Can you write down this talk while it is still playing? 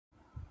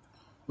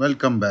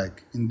Welcome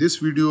back. In this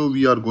video,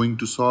 we are going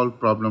to solve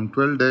problem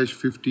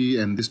 12-50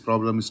 and this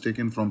problem is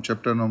taken from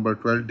chapter number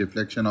 12,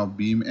 Deflection of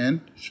Beam and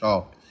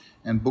Shaft.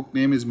 And book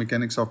name is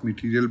Mechanics of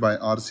Material by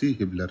R.C.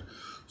 Hibbeler.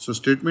 So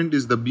statement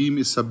is the beam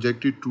is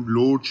subjected to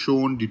load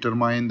shown,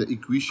 determine the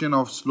equation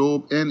of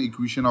slope and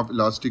equation of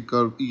elastic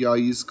curve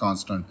EI is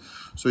constant.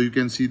 So you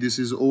can see this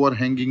is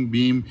overhanging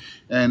beam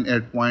and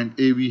at point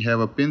A we have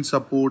a pin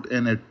support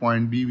and at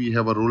point B we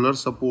have a roller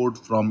support.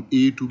 From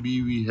A to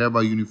B we have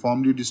a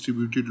uniformly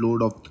distributed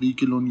load of 3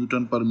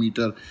 kN per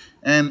meter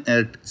and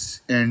at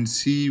end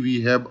C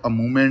we have a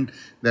moment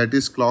that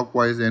is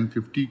clockwise and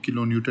 50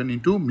 kN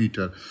into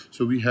meter.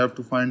 So we have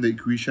to find the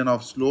equation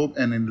of slope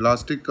and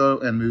elastic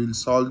curve and we will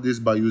solve this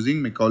by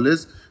using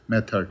Macaulay's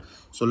method.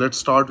 So let's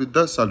start with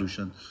the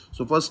solution.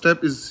 So first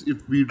step is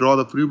if we draw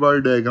the free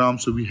body diagram,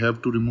 so we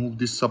have to remove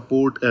this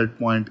support at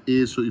point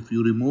A. So if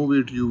you remove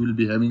it, you will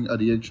be having a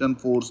reaction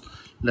force.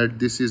 Let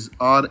this is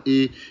RA,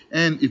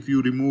 and if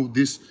you remove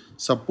this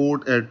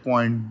support at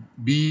point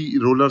B,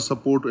 roller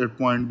support at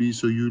point B,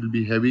 so you will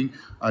be having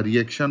a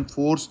reaction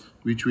force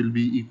which will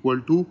be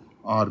equal to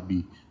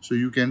RB. So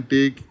you can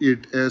take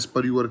it as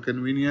per your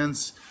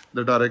convenience,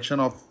 the direction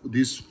of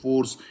this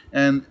force,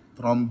 and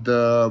from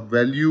the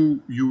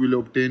value you will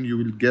obtain, you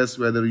will guess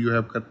whether you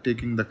have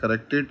taken the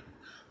corrected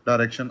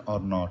direction or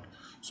not.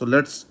 So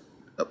let's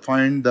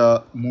find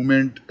the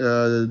moment,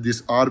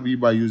 this RB,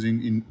 by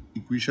using in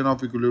equation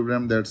of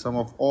equilibrium, that sum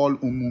of all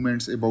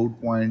moments about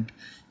point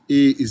A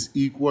is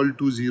equal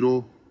to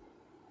 0,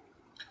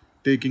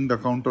 taking the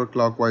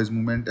counterclockwise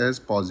movement as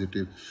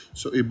positive.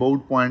 So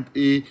about point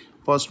A,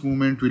 first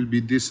movement will be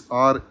this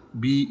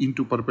RB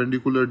into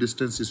perpendicular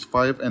distance is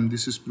 5 and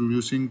this is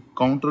producing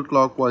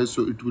counterclockwise,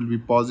 so it will be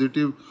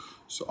positive.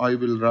 So I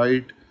will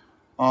write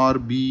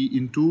RB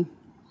into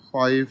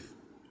 5.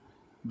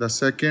 The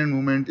second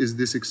movement is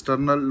this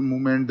external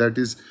movement that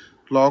is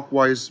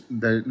clockwise,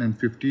 then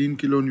 15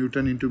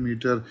 kN into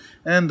meter,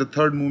 and the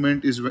third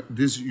movement is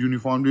this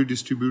uniformly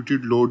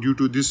distributed load due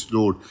to this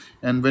load,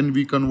 and when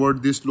we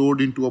convert this load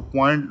into a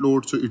point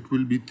load, so it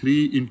will be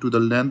 3 into the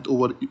length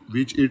over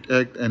which it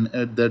acts, and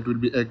that will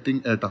be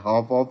acting at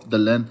half of the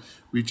length,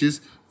 which is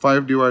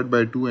 5 divided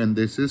by 2, and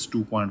this is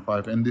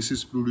 2.5, and this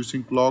is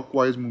producing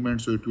clockwise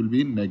movement, so it will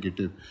be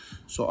negative.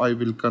 So I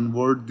will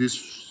convert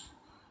this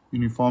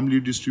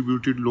uniformly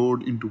distributed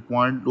load into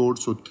point load,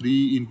 so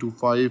 3 into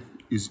 5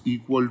 is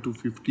equal to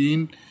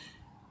 15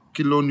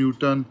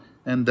 kN,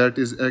 and that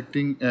is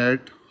acting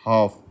at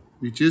half,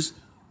 which is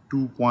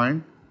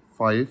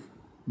 2.5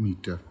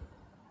 meter.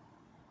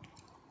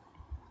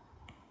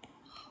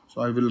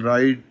 So I will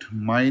write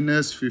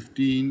minus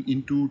 15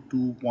 into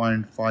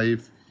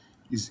 2.5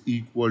 is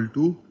equal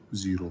to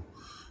 0.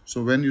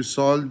 So when you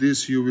solve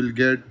this, you will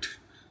get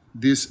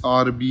this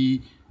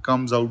RB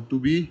comes out to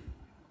be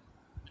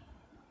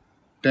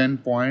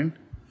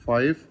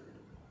 10.5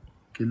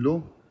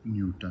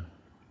 kN.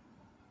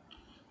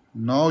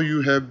 Now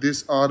you have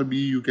this RB,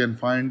 you can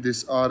find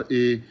this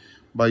RA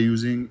by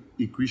using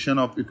equation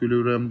of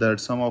equilibrium, that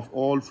sum of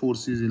all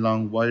forces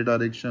along y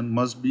direction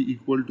must be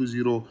equal to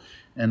 0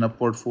 and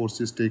upward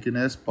force is taken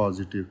as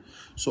positive.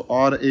 So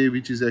RA,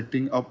 which is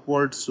acting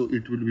upwards, so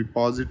it will be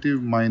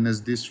positive,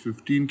 minus this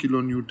 15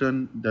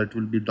 kN, that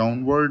will be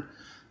downward,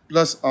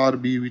 plus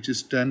RB, which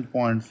is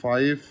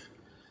 10.5,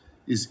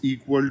 is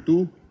equal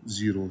to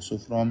 0. So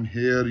from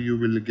here you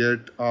will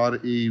get RA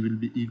will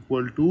be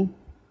equal to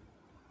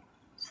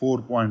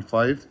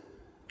 4.5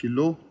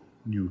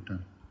 kN.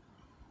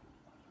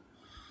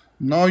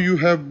 Now you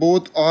have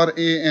both RA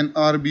and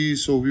RB,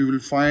 so we will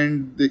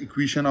find the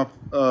equation of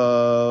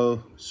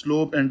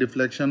slope and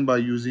deflection by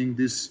using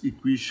this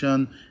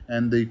equation,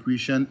 and the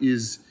equation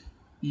is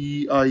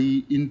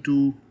EI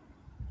into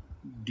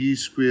d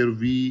square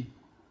V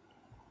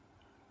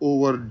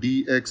over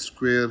dx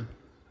square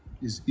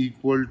is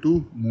equal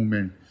to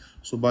moment.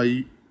 So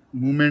by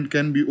moment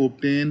can be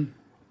obtained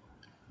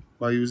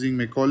by using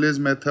Macaulay's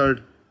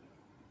method.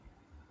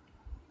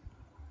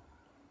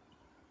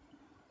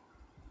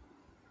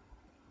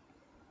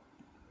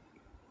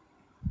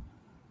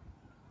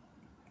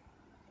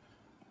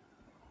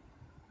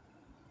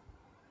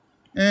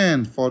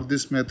 And for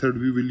this method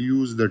we will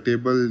use the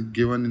table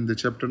given in the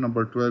chapter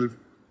number 12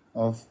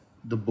 of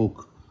the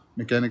book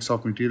Mechanics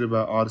of Material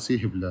by R.C.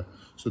 Hibbeler.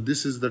 So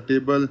this is the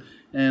table,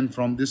 and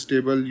from this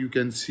table you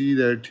can see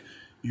that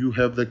you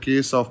have the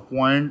case of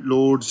point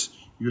loads,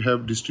 you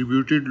have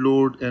distributed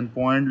load and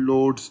point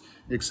loads,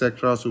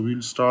 etc. So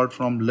we'll start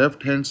from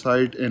left hand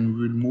side and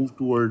we will move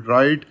toward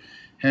right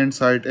hand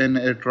side, and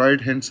at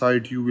right hand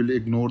side you will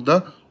ignore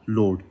the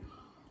load.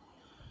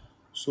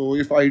 So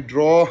if I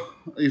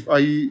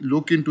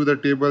look into the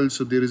table,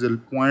 so there is a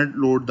point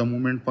load, the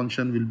moment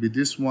function will be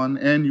this one,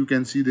 and you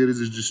can see there is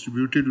a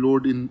distributed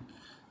load in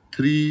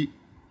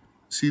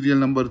serial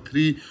number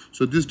 3.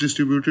 So this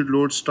distributed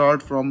load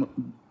start from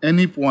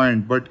any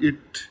point but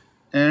it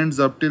ends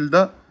up till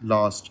the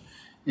last.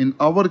 In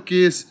our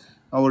case,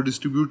 our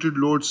distributed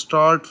load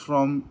start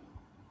from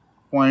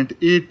point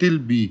A till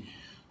B,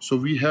 so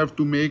we have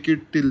to make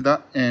it till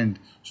the end.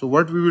 So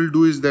what we will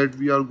do is that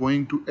we are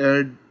going to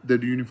add the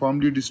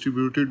uniformly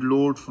distributed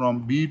load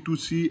from B to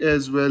C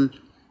as well,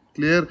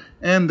 clear,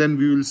 and then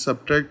we will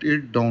subtract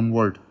it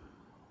downward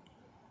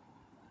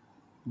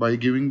by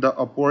giving the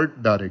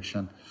upward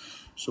direction.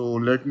 So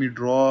let me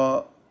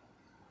draw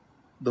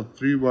the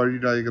free body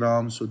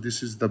diagram. So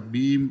this is the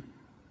beam.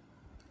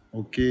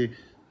 Okay,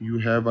 you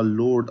have a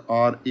load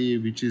RA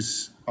which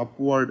is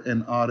upward,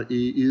 and RA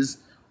is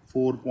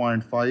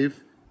 4.5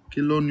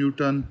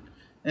 kilonewton,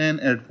 and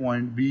at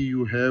point B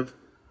you have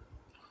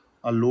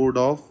a load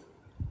of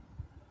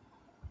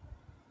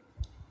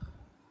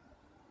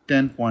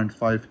 10.5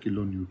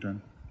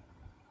 kilonewton,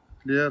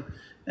 clear.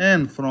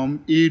 And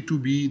from A to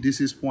B,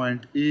 this is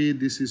point A,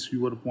 this is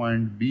your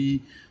point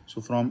B.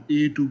 So from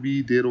A to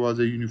B there was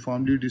a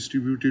uniformly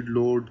distributed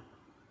load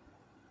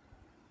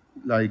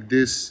like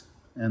this,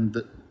 and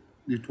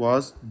it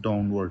was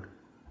downward.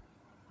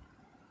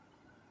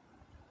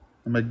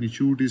 The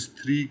magnitude is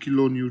 3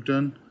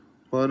 kilonewton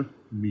per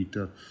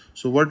meter.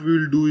 So what we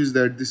will do is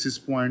that this is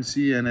point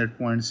C, and at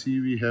point C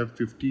we have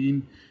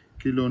 15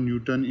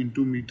 kilonewton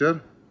into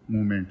meter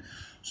moment.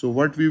 So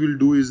what we will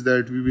do is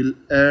that we will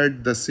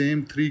add the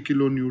same 3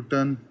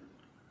 kilonewton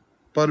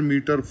per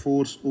meter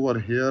force over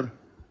here,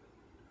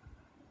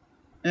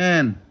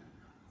 and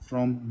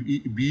from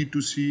B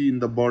to C in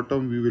the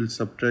bottom we will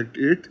subtract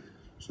it,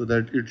 so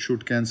that it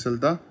should cancel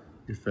the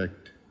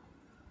effect,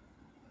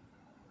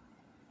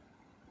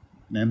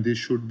 and this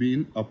should be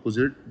in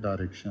opposite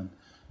direction.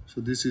 So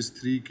this is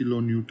 3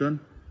 kilonewton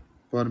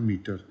per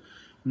meter.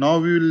 Now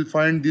we will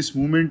find this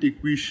moment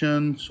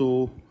equation.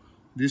 So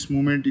this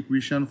moment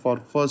equation for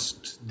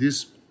first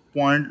this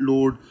point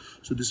load.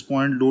 So this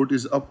point load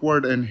is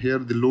upward, and here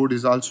the load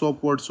is also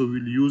upward, so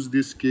we'll use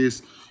this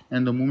case,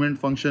 and the moment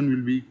function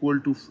will be equal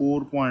to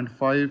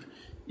 4.5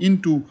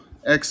 into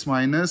x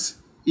minus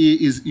a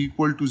is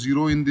equal to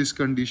 0 in this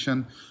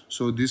condition.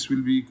 So this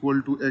will be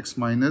equal to x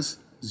minus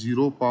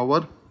 0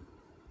 power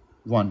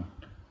 1.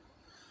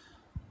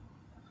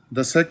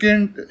 The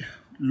second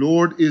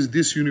load is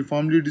this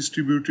uniformly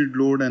distributed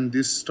load, and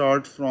this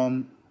starts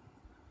from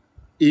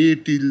A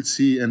till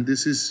C, and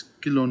this is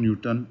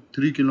kilonewton,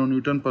 3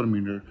 kilonewton per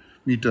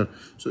meter.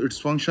 So its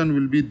function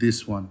will be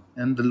this one,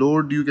 and the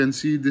load, you can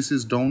see this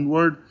is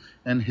downward,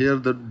 and here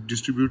the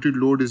distributed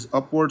load is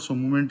upward, so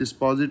moment is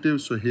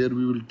positive. So here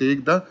we will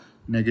take the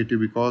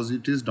negative because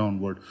it is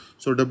downward.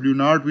 So W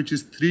naught, which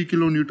is 3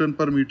 kilonewton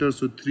per meter,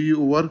 so 3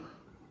 over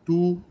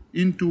 2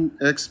 into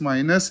x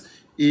minus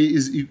a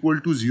is equal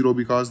to 0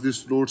 because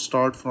this load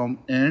start from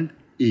end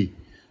A.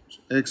 So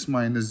x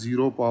minus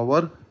 0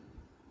 power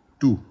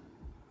 2.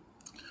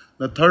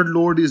 The third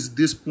load is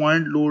this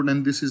point load,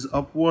 and this is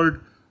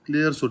upward,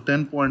 clear. So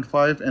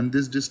 10.5, and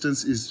this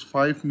distance is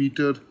 5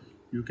 meter,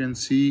 you can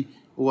see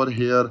over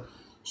here.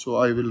 So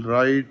I will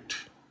write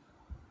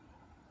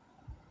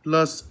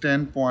plus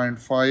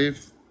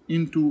 10.5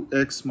 into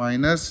x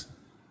minus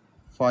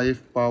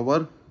 5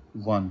 power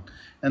 1.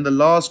 And the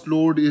last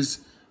load is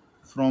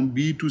from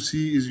B to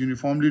C is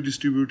uniformly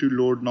distributed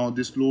load. Now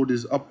this load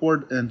is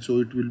upward, and so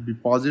it will be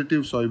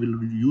positive, so I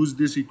will use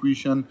this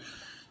equation.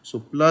 So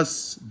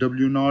plus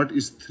W naught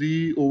is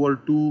 3 over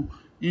 2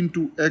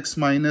 into x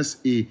minus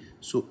a.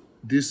 So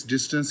this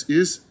distance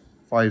is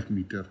 5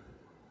 meter.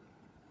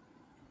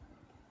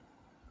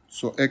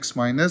 So x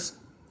minus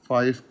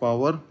 5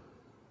 power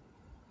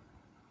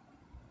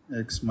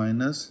x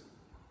minus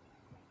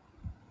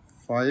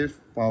 5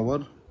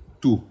 power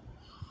 2.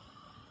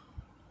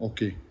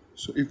 Okay,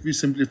 so if we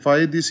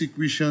simplify this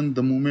equation,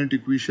 the moment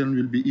equation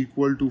will be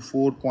equal to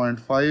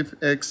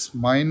 4.5x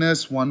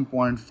minus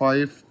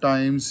 1.5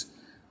 times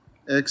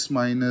x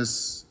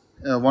minus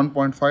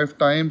 1.5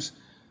 times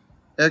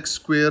x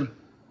square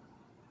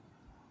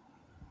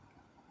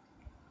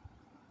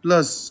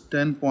plus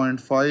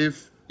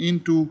 10.5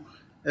 into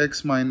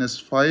x minus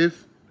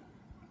 5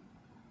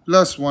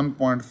 plus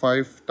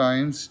 1.5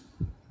 times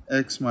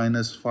x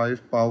minus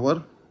 5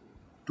 power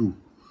 2.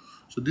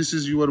 So this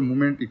is your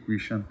moment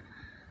equation,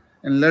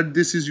 and let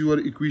this is your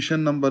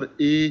equation number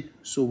A.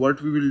 So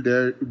what we will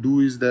do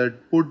is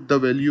that put the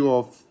value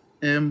of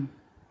m,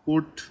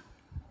 put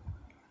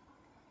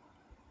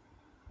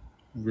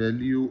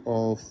value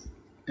of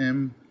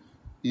m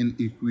in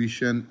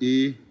equation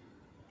A.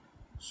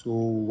 So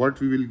what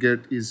we will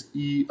get is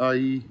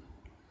EI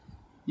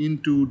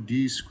into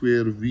d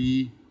square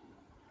V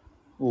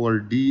over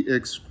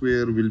dx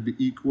square will be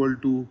equal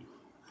to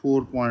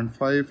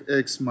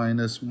 4.5x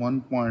minus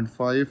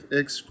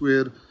 1.5x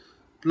square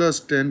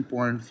plus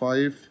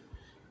 10.5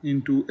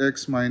 into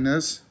x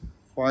minus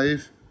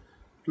 5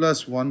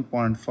 plus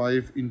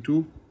 1.5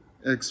 into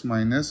x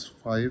minus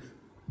 5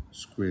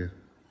 square.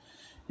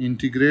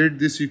 Integrate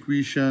this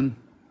equation,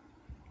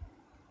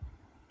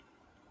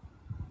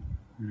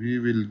 we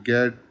will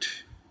get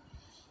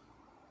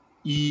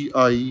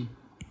EI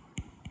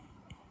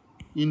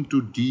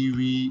into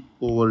dV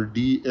over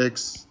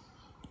dx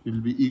will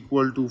be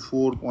equal to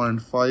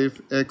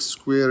 4.5x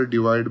square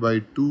divided by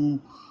 2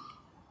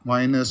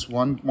 minus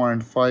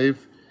 1.5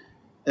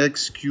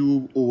 x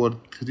cube over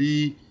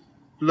 3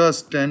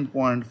 plus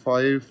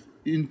 10.5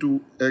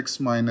 into x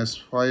minus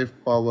 5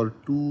 power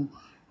 2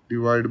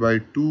 divided by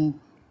 2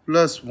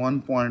 plus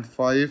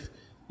 1.5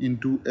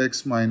 into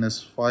x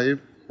minus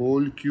 5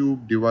 whole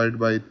cube divided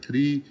by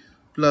 3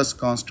 plus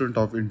constant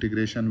of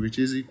integration, which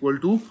is equal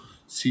to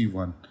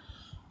C1.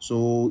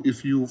 So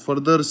if you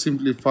further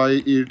simplify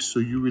it, so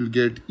you will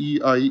get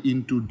EI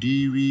into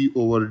dV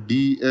over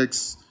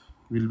dx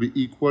will be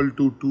equal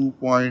to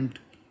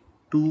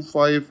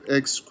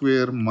 2.25x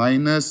square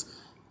minus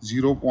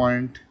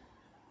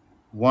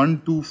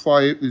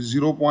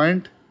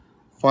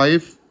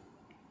 0.5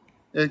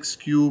 x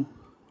cube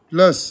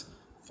plus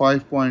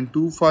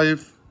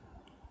 5.25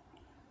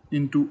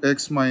 into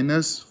x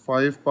minus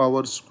 5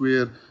 power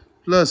square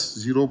plus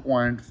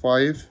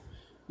 0.5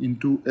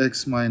 into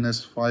x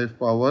minus 5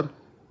 power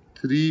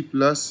 3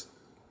 plus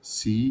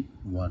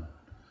C1.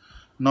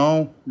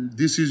 Now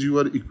this is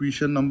your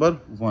equation number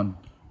 1.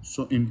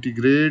 So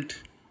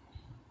integrate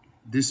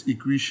this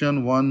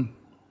equation 1,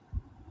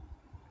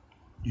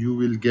 you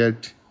will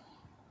get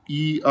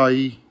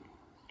EI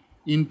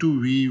into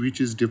V,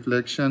 which is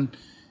deflection,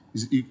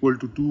 is equal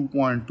to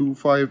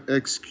 2.25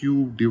 x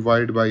cube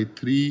divided by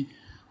 3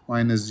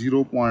 minus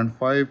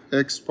 0.5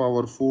 x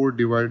power 4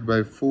 divided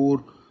by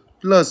 4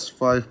 plus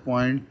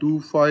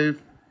 5.25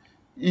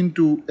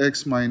 into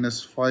x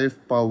minus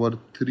 5 power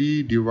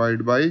 3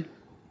 divided by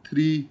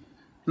 3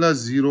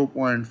 plus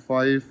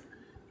 0.5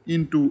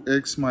 into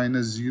x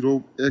minus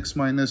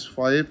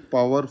 5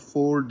 power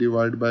 4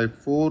 divided by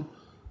 4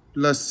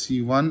 plus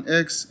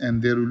C1x,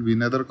 and there will be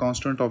another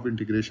constant of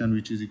integration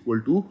which is equal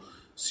to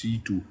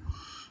C2.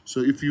 So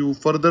if you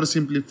further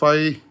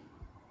simplify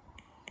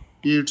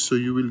it, so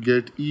you will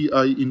get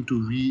EI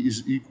into V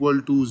is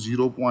equal to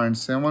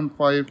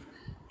 0.75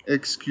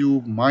 x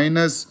cube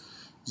minus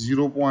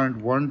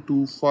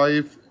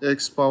 0.125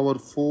 x power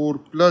 4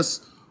 plus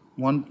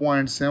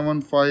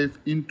 1.75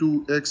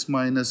 into x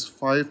minus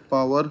 5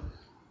 power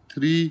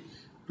 3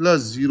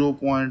 plus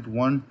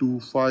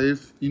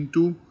 0.125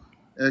 into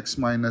x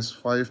minus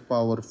 5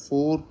 power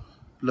 4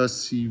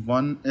 plus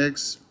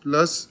C1x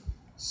plus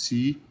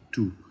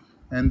C2.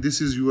 And this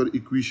is your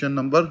equation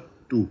number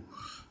 2.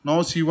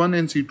 Now C1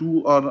 and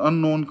C2 are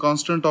unknown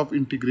constant of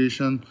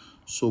integration,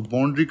 so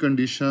boundary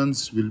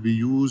conditions will be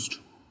used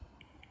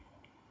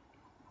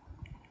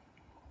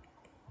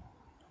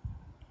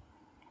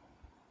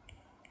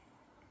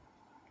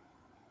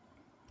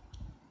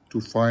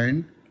to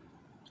find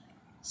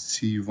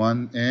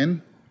C1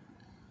 and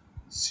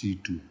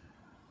C2.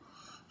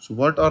 So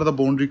what are the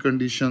boundary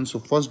conditions? So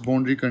first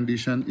boundary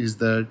condition is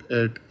that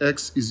at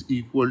x is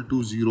equal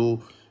to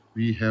 0,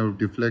 we have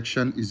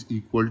deflection is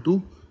equal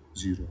to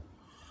 0.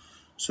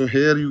 So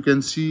here you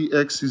can see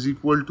x is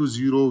equal to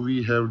 0,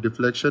 we have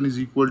deflection is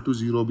equal to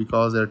 0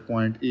 because at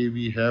point A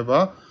we have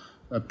a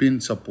pin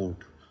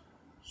support.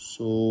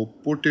 So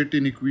put it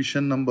in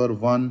equation number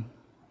 1.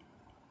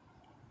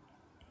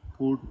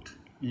 Put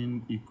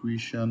in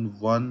equation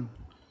 1.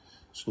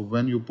 So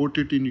when you put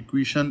it in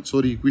equation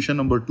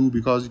number 2,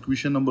 because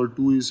equation number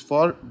 2 is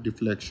for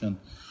deflection.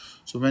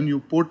 So when you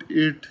put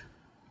it,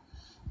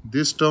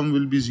 this term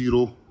will be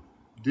 0,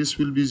 this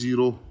will be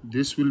 0,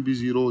 this will be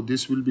 0,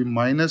 this will be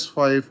minus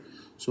 5.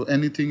 So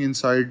anything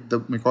inside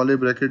the Macaulay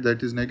bracket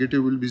that is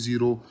negative will be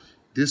 0.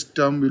 This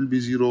term will be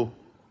 0.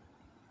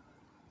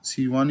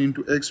 C1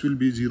 into x will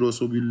be 0.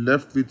 So we're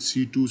left with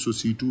C2. So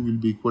C2 will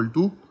be equal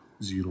to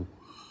 0.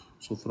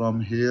 So from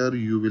here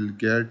you will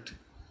get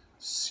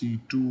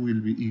C2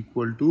 will be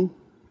equal to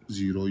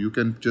 0. You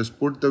can just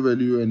put the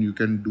value and you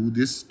can do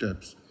these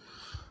steps.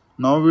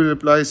 Now we'll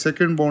apply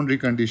second boundary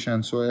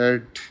condition. So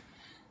at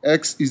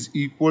x is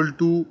equal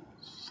to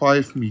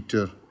 5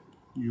 meter,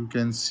 you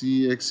can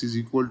see x is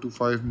equal to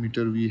 5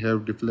 meter, we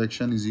have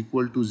deflection is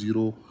equal to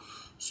 0.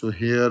 So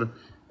here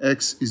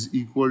x is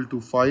equal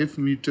to 5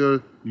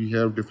 meter, we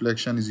have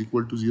deflection is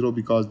equal to 0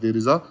 because there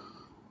is a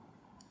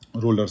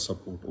roller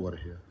support over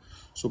here.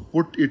 So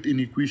put it in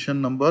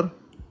equation number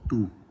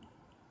 2.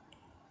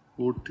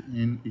 Put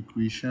in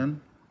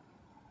equation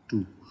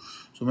 2.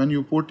 So when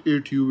you put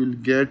it, you will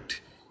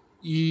get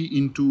E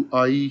into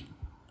I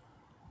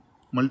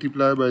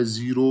multiplied by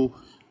 0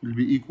 will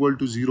be equal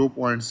to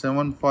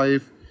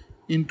 0.75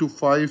 into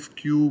 5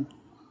 cube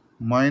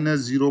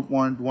minus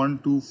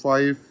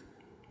 0.125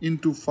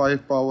 into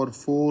 5 power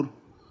 4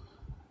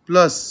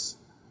 plus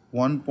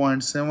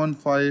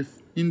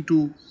 1.75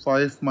 into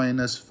 5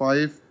 minus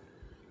 5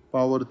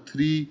 power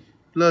 3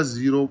 plus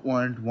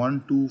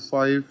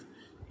 0.125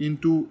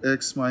 into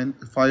x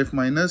minus 5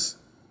 minus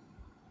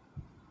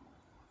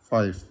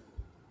 5.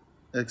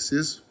 X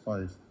is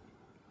 5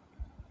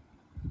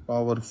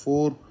 power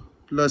 4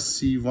 plus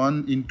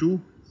C1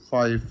 into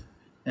 5,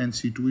 and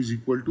C2 is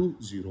equal to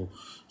 0.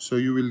 So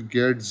you will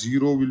get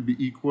 0 will be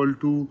equal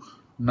to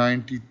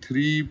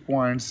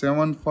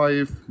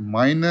 93.75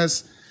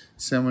 minus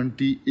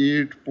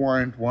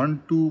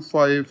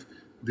 78.125.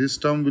 This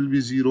term will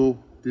be 0.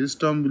 This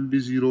term will be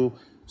 0.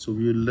 So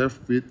we are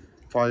left with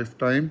 5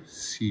 times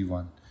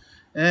C1.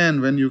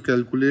 And when you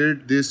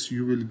calculate this,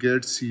 you will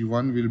get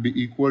C1 will be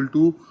equal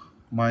to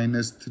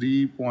minus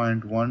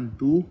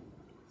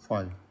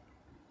 3.125.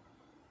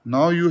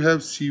 Now you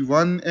have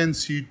C1 and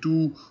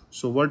C2.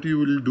 So what you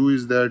will do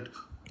is that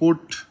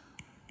put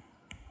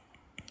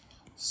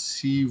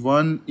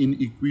C1 in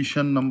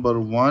equation number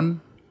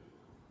 1.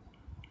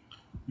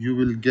 You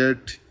will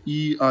get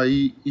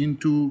EI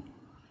into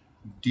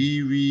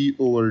dV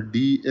over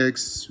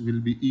dx will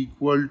be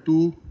equal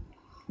to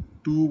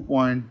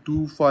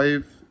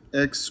 2.25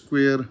 x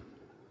square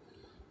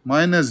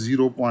minus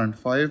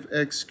 0.5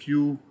 x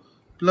cube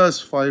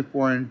plus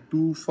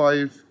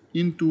 5.25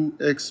 into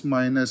x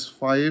minus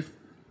 5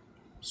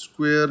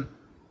 square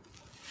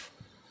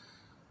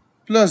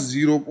plus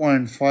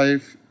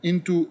 0.5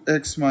 into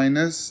x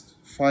minus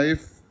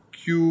 5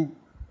 cube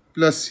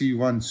plus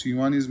C1.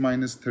 C1 is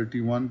minus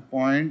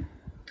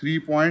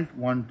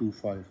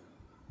 3.125.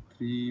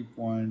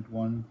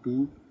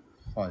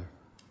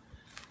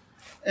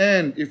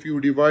 And if you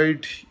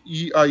divide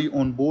EI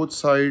on both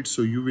sides,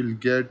 so you will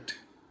get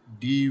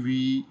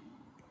dV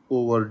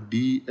over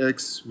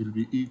dx will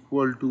be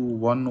equal to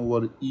 1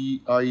 over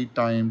EI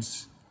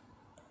times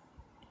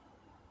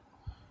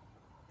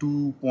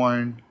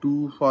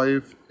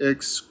 2.25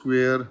 x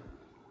square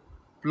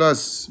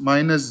plus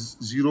minus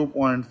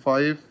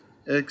 0.5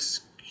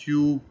 x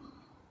cube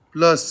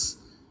plus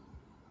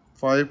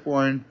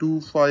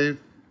 5.25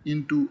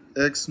 into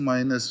x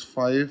minus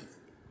 5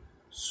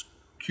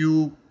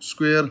 cube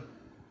square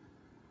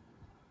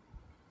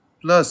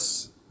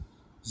plus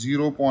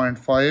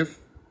 0.5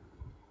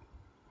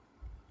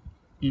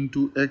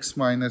 into x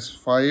minus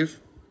 5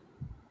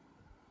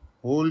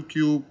 whole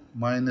cube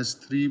minus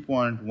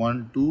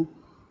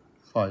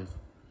 3.125.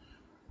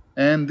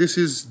 And this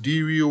is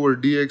dV over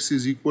dx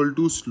is equal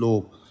to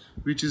slope,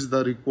 which is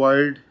the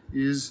required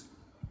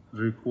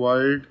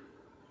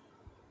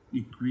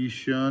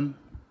equation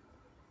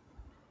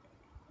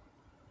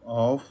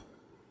of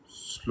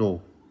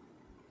slope.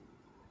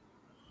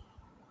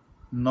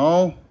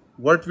 Now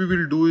what we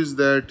will do is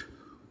that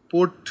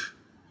put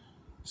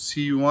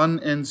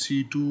C1 and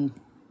C2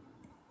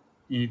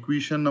 in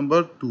equation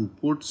number 2.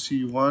 Put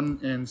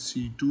C1 and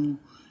C2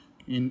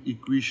 in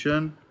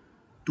equation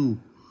 2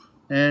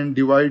 and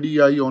divide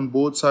EI on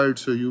both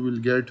sides. So you will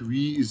get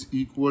V is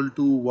equal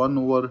to 1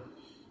 over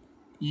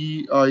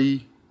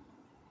EI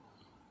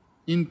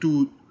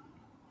into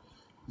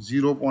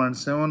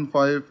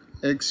 0.75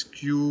 x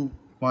cube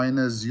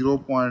minus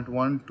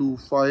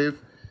 0.125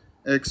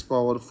 x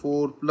power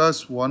 4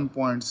 plus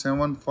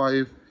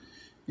 1.75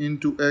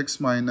 into x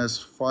minus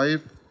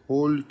 5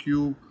 whole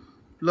cube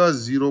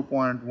plus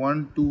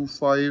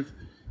 0.125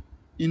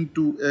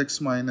 into x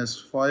minus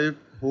 5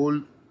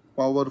 whole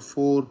power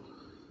 4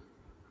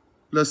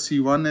 plus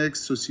C1x.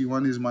 So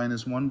C1 is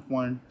minus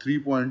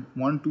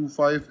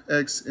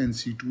 3.125x and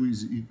C2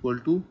 is equal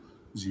to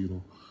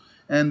 0.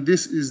 And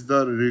this is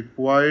the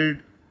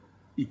required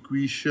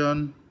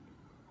equation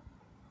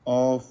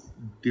of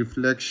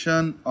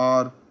deflection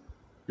or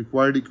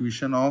required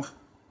equation of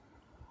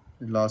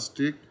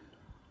elastic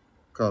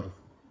curve.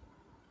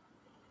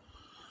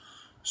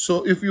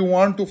 So if you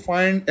want to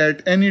find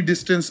at any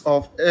distance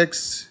of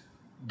x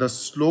the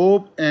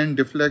slope and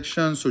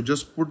deflection, so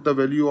just put the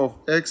value of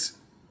x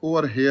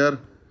over here,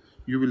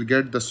 you will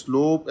get the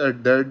slope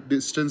at that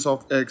distance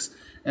of x.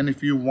 And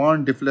if you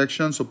want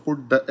deflection, so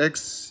put the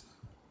x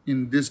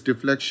in this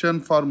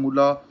deflection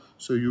formula,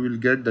 so you will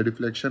get the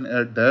deflection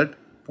at that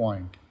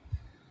point.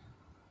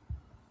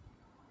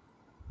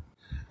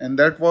 And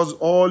that was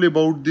all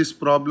about this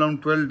problem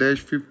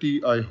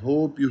 12-50. I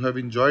hope you have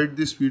enjoyed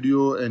this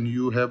video and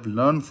you have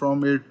learned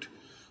from it.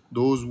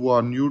 Those who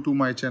are new to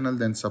my channel,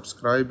 then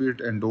subscribe it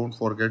and don't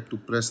forget to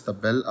press the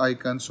bell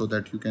icon so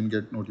that you can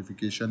get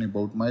notification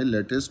about my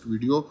latest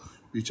video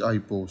which I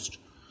post.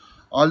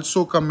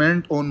 Also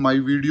comment on my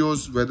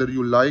videos whether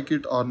you like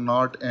it or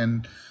not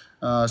and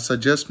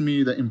suggest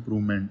me the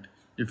improvement.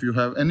 If you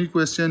have any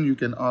question, you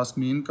can ask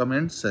me in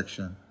comment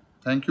section.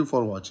 Thank you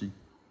for watching.